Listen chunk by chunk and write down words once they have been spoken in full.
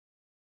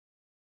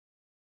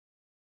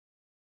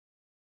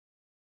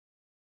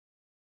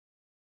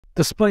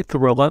Despite the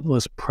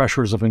relentless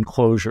pressures of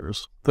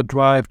enclosures, the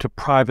drive to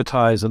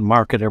privatize and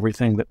market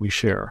everything that we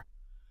share,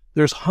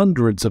 there's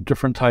hundreds of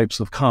different types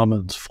of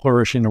commons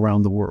flourishing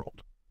around the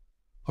world.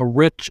 A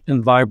rich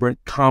and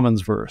vibrant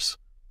commonsverse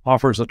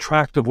offers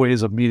attractive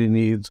ways of meeting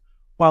needs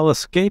while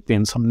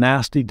escaping some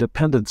nasty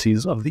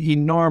dependencies of the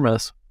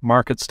enormous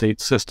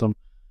market-state system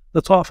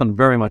that's often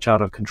very much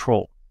out of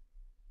control.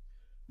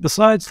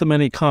 Besides the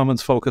many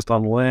commons focused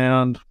on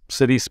land,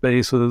 city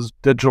spaces,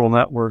 digital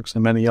networks,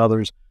 and many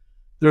others,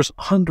 there's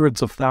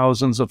hundreds of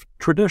thousands of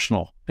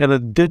traditional and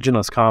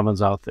indigenous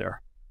commons out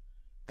there.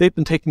 They've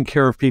been taking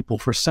care of people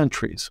for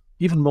centuries,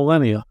 even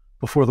millennia,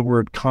 before the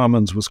word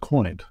commons was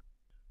coined.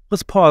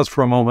 Let's pause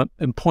for a moment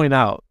and point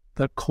out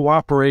that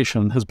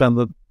cooperation has been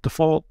the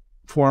default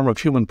form of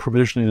human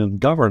provisioning and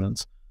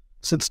governance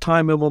since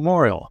time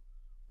immemorial.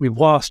 We've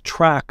lost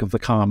track of the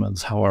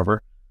commons,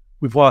 however.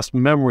 We've lost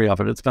memory of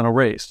it. It's been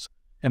erased.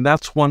 And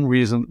that's one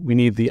reason we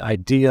need the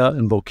idea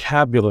and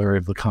vocabulary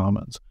of the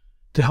commons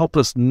to help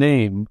us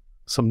name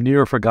some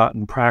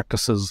near-forgotten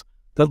practices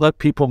that let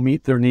people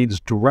meet their needs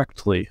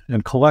directly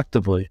and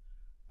collectively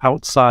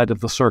outside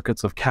of the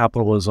circuits of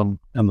capitalism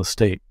and the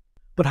state.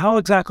 But how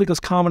exactly does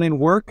commoning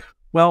work?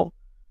 Well,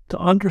 to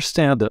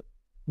understand it,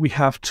 we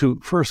have to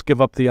first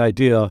give up the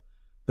idea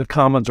that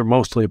commons are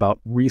mostly about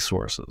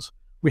resources.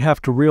 We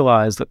have to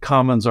realize that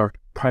commons are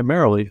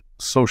primarily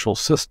social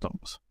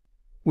systems.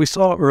 We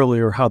saw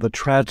earlier how the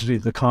tragedy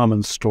of the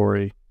commons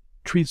story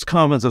treats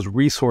commons as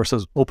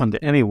resources open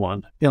to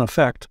anyone, in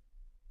effect,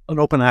 an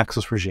open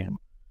access regime.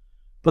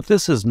 But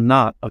this is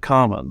not a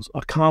commons.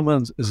 A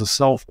commons is a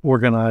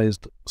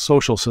self-organized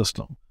social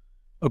system,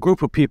 a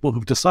group of people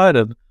who've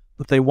decided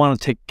that they want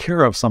to take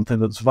care of something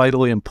that's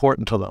vitally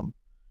important to them.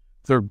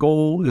 Their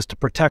goal is to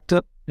protect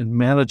it and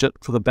manage it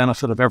for the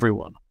benefit of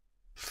everyone,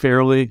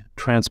 fairly,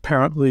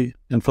 transparently,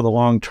 and for the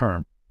long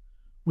term,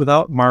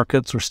 without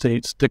markets or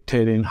states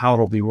dictating how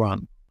it'll be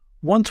run.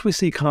 Once we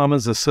see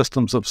commons as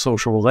systems of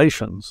social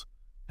relations,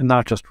 and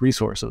not just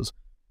resources,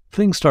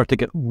 things start to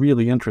get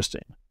really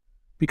interesting,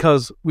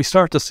 because we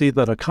start to see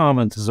that a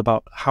commons is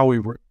about how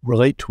we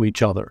relate to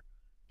each other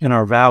and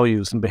our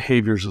values and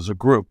behaviors as a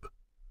group.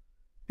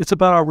 It's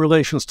about our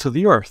relations to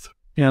the earth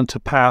and to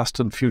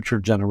past and future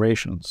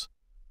generations.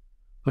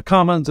 A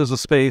commons is a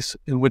space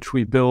in which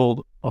we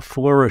build a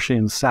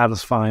flourishing,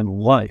 satisfying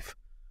life,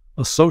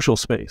 a social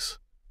space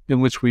in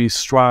which we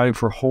strive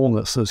for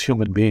wholeness as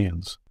human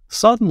beings.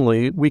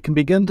 Suddenly, we can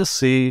begin to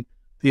see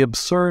the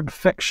absurd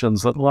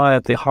fictions that lie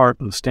at the heart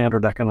of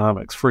standard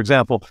economics. For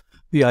example,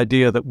 the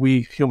idea that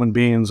we human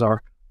beings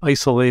are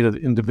isolated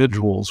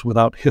individuals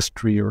without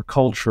history or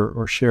culture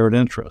or shared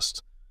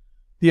interests.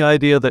 The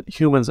idea that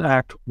humans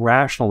act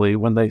rationally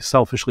when they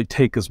selfishly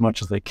take as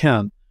much as they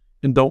can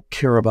and don't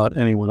care about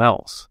anyone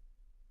else.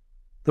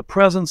 The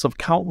presence of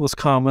countless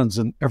commons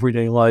in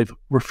everyday life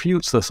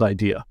refutes this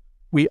idea.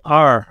 We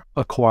are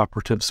a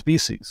cooperative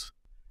species.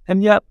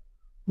 And yet,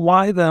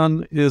 why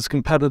then is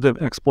competitive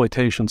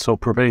exploitation so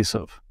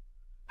pervasive?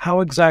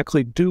 How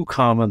exactly do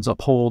commons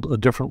uphold a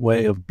different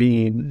way of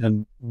being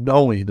and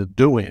knowing and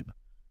doing?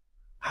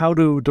 How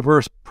do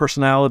diverse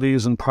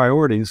personalities and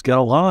priorities get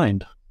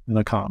aligned in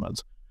a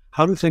commons?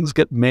 How do things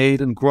get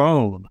made and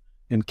grown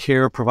and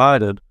care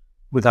provided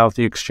without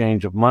the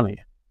exchange of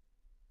money?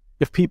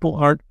 If people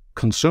aren't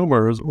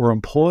consumers or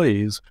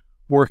employees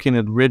working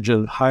in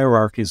rigid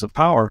hierarchies of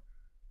power,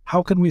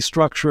 how can we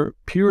structure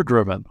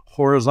peer-driven,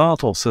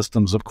 horizontal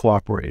systems of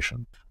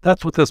cooperation?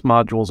 That's what this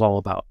module is all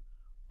about,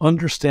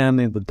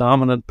 understanding the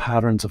dominant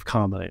patterns of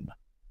commoning.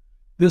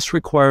 This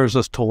requires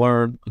us to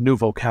learn a new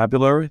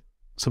vocabulary,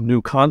 some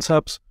new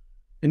concepts,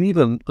 and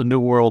even a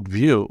new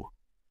worldview.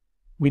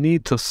 We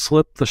need to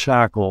slip the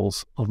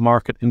shackles of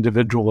market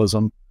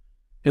individualism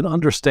and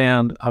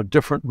understand how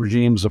different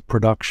regimes of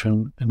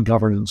production and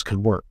governance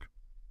can work.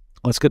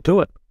 Let's get to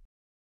it.